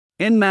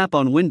Nmap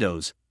on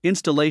Windows,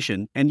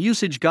 Installation and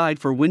Usage Guide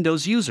for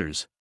Windows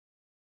Users.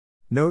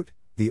 Note,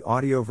 the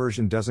audio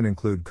version doesn't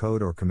include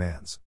code or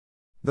commands.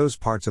 Those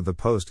parts of the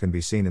post can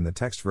be seen in the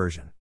text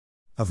version.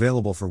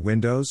 Available for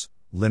Windows,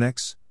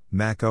 Linux,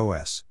 Mac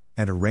OS,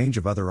 and a range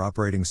of other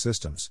operating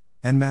systems,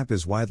 Nmap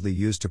is widely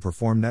used to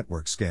perform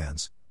network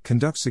scans,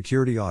 conduct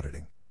security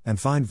auditing, and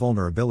find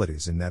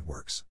vulnerabilities in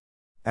networks.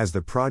 As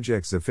the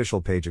project's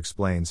official page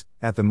explains,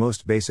 at the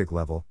most basic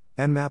level,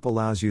 Nmap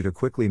allows you to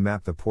quickly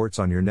map the ports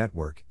on your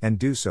network and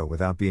do so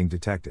without being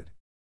detected.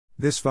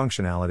 This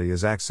functionality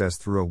is accessed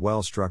through a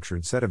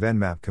well-structured set of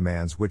Nmap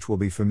commands which will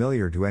be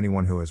familiar to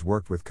anyone who has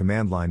worked with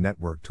command-line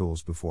network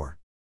tools before.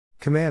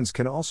 Commands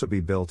can also be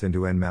built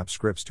into Nmap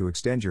scripts to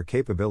extend your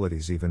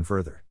capabilities even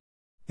further.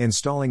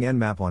 Installing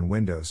Nmap on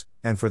Windows,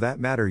 and for that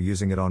matter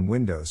using it on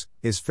Windows,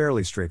 is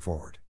fairly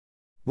straightforward.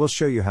 We'll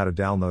show you how to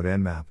download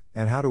Nmap,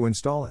 and how to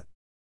install it.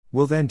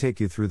 We'll then take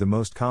you through the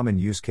most common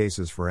use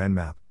cases for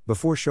Nmap,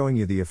 before showing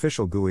you the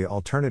official GUI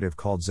alternative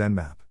called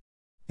XenMap.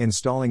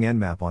 Installing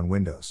Nmap on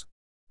Windows.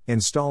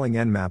 Installing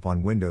Nmap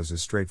on Windows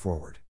is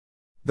straightforward.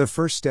 The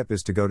first step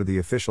is to go to the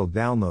official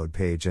download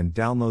page and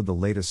download the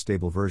latest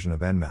stable version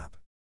of Nmap.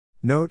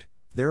 Note,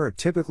 there are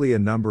typically a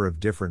number of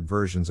different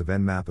versions of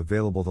Nmap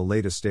available. The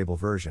latest stable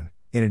version,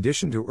 in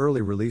addition to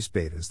early release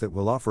betas that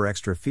will offer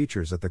extra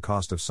features at the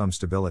cost of some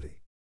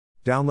stability.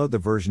 Download the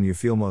version you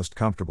feel most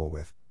comfortable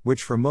with,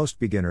 which for most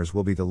beginners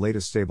will be the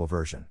latest stable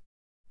version.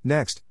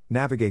 Next,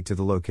 navigate to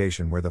the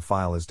location where the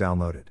file is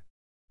downloaded.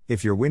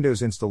 If your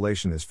Windows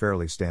installation is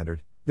fairly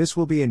standard, this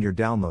will be in your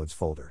Downloads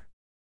folder.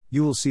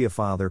 You will see a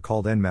file there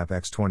called Nmap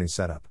X20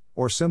 Setup,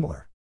 or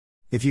similar.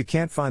 If you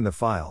can't find the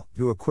file,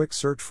 do a quick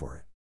search for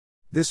it.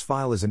 This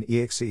file is an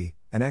exe,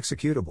 an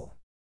executable.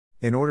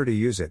 In order to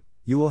use it,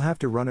 you will have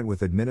to run it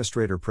with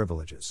administrator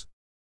privileges.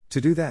 To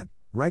do that,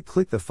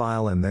 right-click the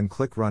file and then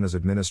click Run as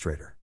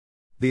Administrator.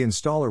 The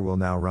installer will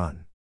now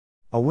run.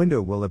 A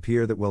window will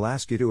appear that will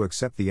ask you to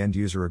accept the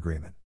end-user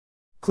agreement.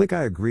 Click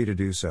I agree to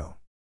do so.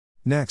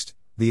 Next,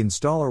 the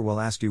installer will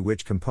ask you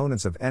which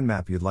components of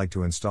Nmap you'd like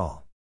to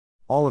install.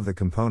 All of the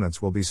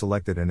components will be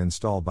selected and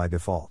installed by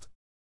default.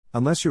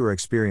 Unless you are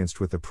experienced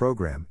with the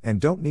program and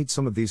don't need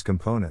some of these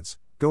components,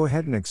 go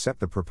ahead and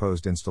accept the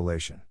proposed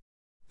installation.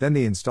 Then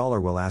the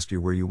installer will ask you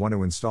where you want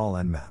to install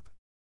Nmap.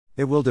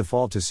 It will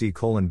default to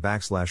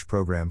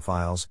C:\program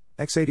files,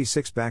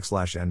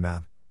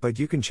 x86/Nmap, but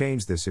you can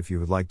change this if you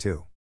would like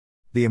to.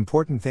 The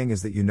important thing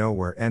is that you know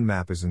where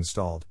Nmap is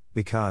installed,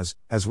 because,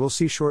 as we'll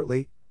see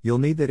shortly, you'll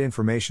need that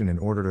information in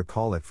order to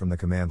call it from the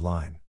command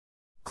line.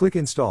 Click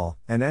Install,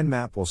 and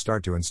Nmap will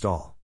start to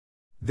install.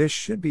 This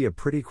should be a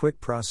pretty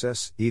quick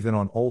process. Even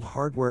on old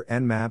hardware,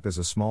 Nmap is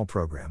a small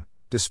program,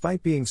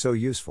 despite being so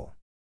useful.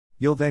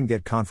 You'll then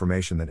get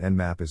confirmation that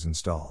Nmap is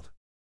installed.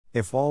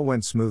 If all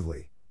went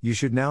smoothly, you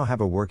should now have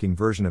a working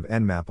version of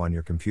Nmap on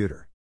your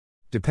computer.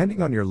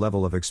 Depending on your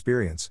level of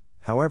experience,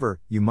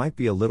 however, you might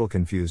be a little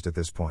confused at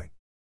this point.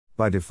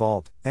 By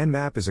default,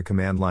 Nmap is a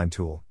command line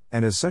tool,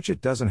 and as such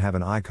it doesn't have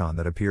an icon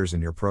that appears in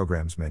your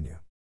Programs menu.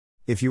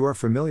 If you are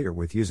familiar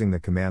with using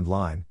the command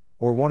line,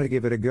 or want to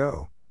give it a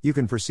go, you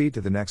can proceed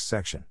to the next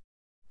section.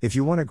 If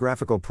you want a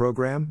graphical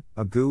program,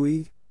 a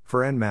GUI,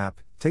 for Nmap,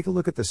 take a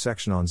look at the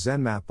section on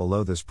XenMap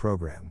below. This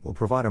program will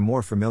provide a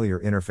more familiar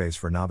interface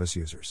for novice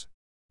users.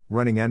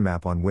 Running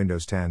Nmap on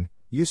Windows 10,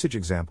 usage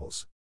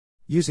examples.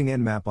 Using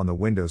Nmap on the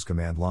Windows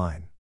command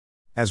line.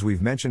 As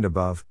we've mentioned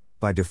above,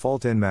 by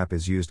default Nmap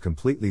is used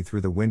completely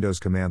through the Windows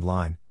command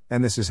line,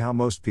 and this is how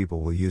most people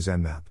will use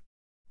Nmap.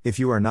 If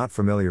you are not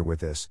familiar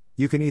with this,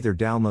 you can either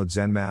download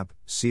XenMap,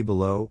 see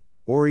below,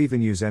 or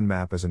even use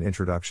Nmap as an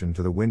introduction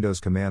to the Windows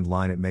command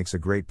line. It makes a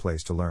great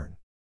place to learn.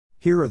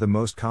 Here are the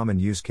most common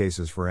use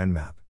cases for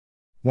Nmap.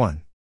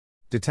 1.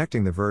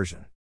 Detecting the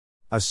version.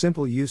 A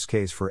simple use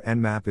case for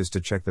Nmap is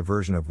to check the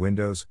version of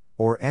Windows,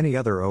 or any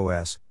other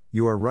OS,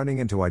 you are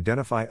running and to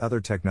identify other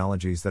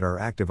technologies that are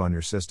active on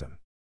your system.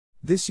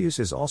 This use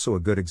is also a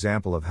good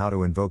example of how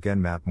to invoke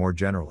Nmap more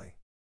generally.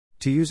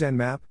 To use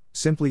Nmap,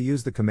 simply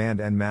use the command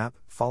nmap,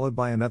 followed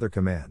by another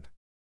command.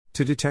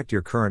 To detect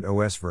your current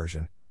OS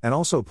version, and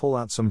also pull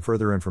out some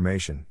further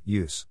information,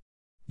 use.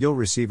 You'll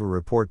receive a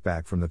report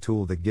back from the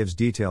tool that gives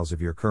details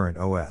of your current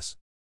OS.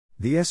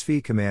 The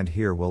sv command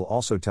here will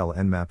also tell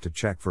Nmap to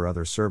check for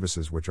other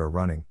services which are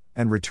running,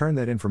 and return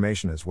that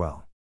information as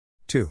well.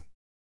 2.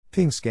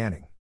 Ping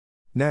scanning.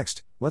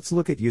 Next, let's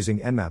look at using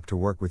Nmap to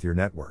work with your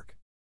network.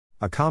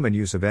 A common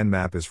use of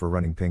Nmap is for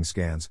running ping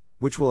scans,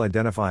 which will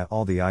identify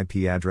all the IP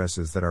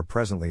addresses that are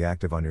presently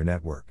active on your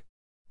network.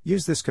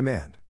 Use this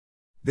command.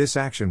 This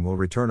action will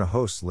return a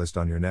hosts list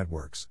on your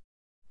networks.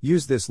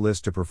 Use this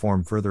list to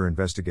perform further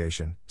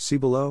investigation, see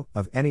below,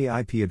 of any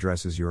IP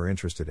addresses you are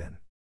interested in.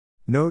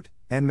 Note,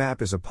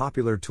 Nmap is a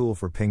popular tool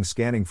for ping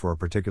scanning for a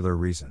particular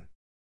reason.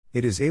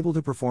 It is able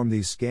to perform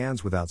these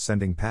scans without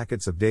sending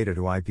packets of data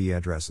to IP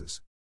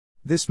addresses.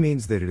 This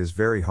means that it is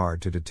very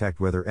hard to detect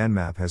whether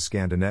Nmap has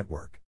scanned a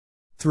network.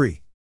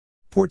 3.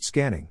 Port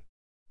scanning.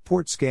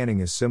 Port scanning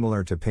is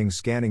similar to ping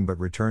scanning but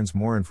returns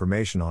more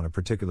information on a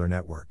particular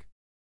network.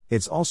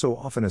 It's also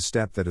often a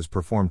step that is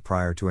performed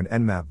prior to an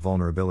Nmap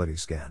vulnerability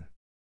scan.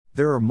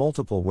 There are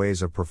multiple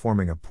ways of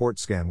performing a port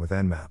scan with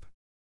Nmap.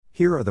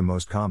 Here are the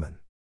most common.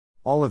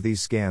 All of these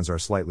scans are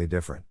slightly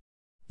different.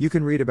 You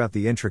can read about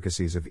the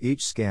intricacies of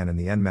each scan in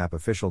the Nmap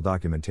official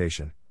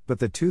documentation, but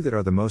the two that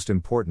are the most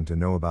important to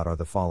know about are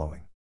the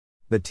following.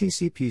 The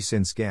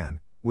TCP/SYN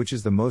scan, which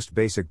is the most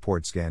basic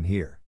port scan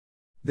here.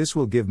 This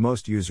will give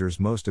most users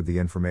most of the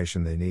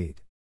information they need.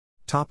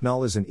 Top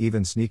null is an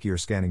even sneakier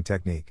scanning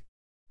technique.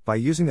 By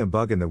using a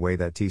bug in the way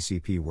that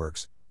TCP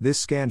works, this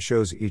scan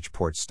shows each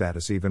port's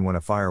status even when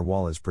a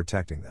firewall is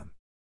protecting them.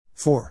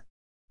 4.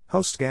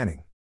 Host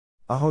scanning.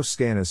 A host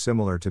scan is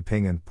similar to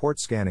ping and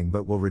port scanning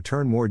but will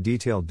return more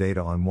detailed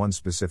data on one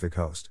specific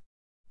host.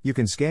 You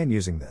can scan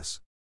using this.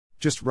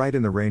 Just write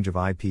in the range of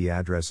IP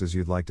addresses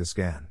you'd like to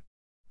scan.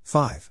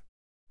 5.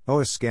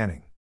 OS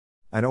scanning.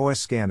 An OS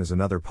scan is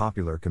another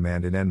popular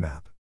command in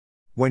Nmap.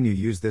 When you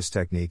use this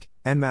technique,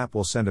 Nmap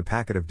will send a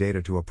packet of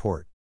data to a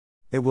port.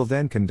 It will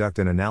then conduct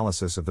an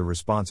analysis of the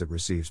response it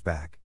receives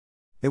back.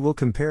 It will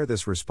compare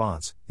this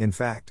response, in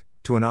fact,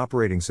 to an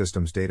operating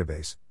system's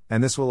database,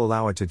 and this will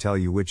allow it to tell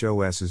you which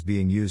OS is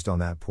being used on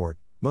that port,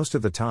 most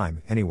of the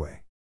time,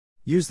 anyway.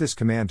 Use this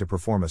command to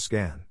perform a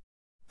scan.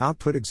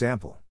 Output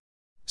example.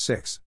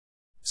 6.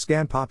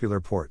 Scan popular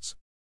ports.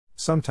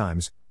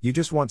 Sometimes, you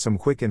just want some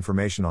quick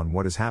information on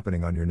what is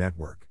happening on your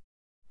network.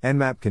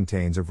 Nmap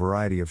contains a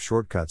variety of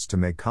shortcuts to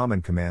make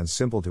common commands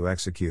simple to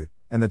execute,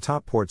 and the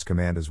top ports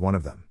command is one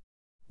of them.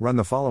 Run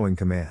the following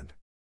command.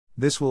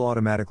 This will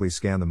automatically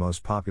scan the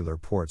most popular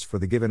ports for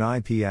the given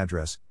IP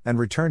address, and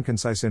return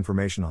concise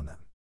information on them.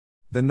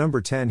 The number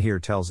 10 here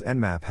tells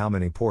Nmap how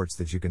many ports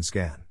that you can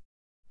scan.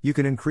 You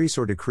can increase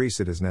or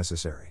decrease it as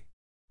necessary.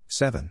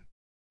 7.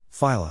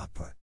 File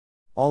output.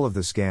 All of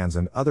the scans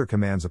and other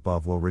commands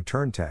above will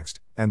return text,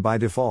 and by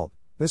default,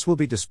 this will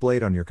be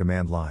displayed on your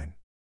command line.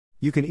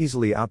 You can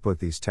easily output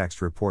these text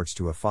reports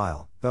to a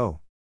file, though.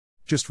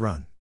 Just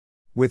run.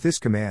 With this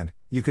command,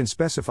 you can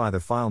specify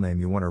the file name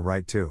you want to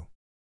write to.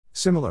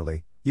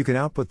 Similarly, you can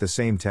output the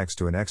same text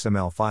to an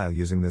XML file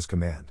using this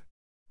command.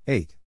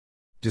 8.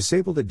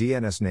 Disable the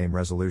DNS name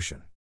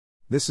resolution.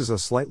 This is a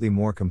slightly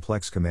more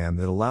complex command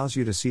that allows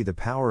you to see the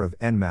power of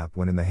Nmap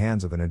when in the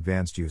hands of an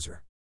advanced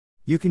user.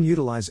 You can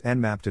utilize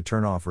Nmap to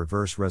turn off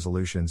reverse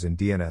resolutions in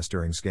DNS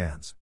during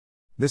scans.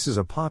 This is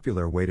a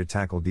popular way to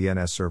tackle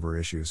DNS server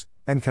issues,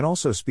 and can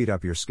also speed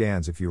up your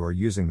scans if you are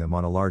using them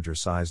on a larger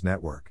size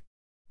network.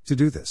 To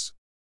do this,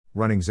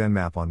 running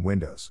ZenMap on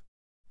Windows.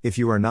 If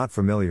you are not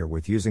familiar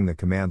with using the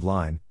command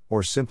line,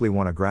 or simply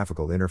want a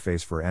graphical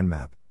interface for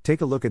Nmap,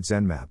 take a look at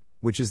ZenMap,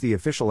 which is the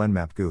official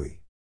Nmap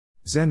GUI.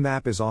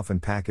 ZenMap is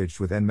often packaged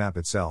with Nmap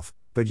itself,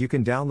 but you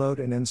can download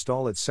and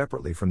install it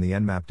separately from the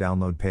Nmap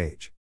download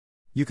page.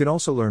 You can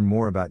also learn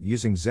more about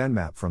using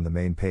ZenMap from the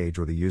main page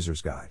or the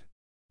user's guide.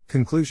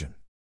 Conclusion.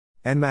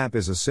 Nmap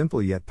is a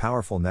simple yet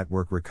powerful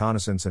network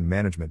reconnaissance and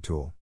management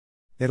tool.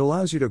 It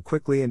allows you to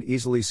quickly and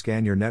easily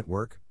scan your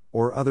network,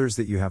 or others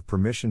that you have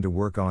permission to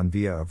work on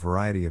via a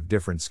variety of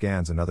different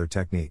scans and other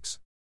techniques.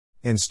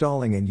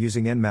 Installing and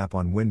using Nmap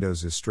on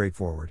Windows is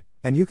straightforward,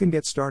 and you can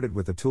get started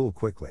with the tool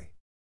quickly.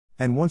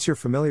 And once you're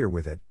familiar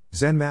with it,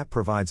 ZenMap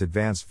provides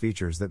advanced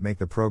features that make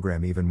the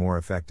program even more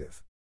effective.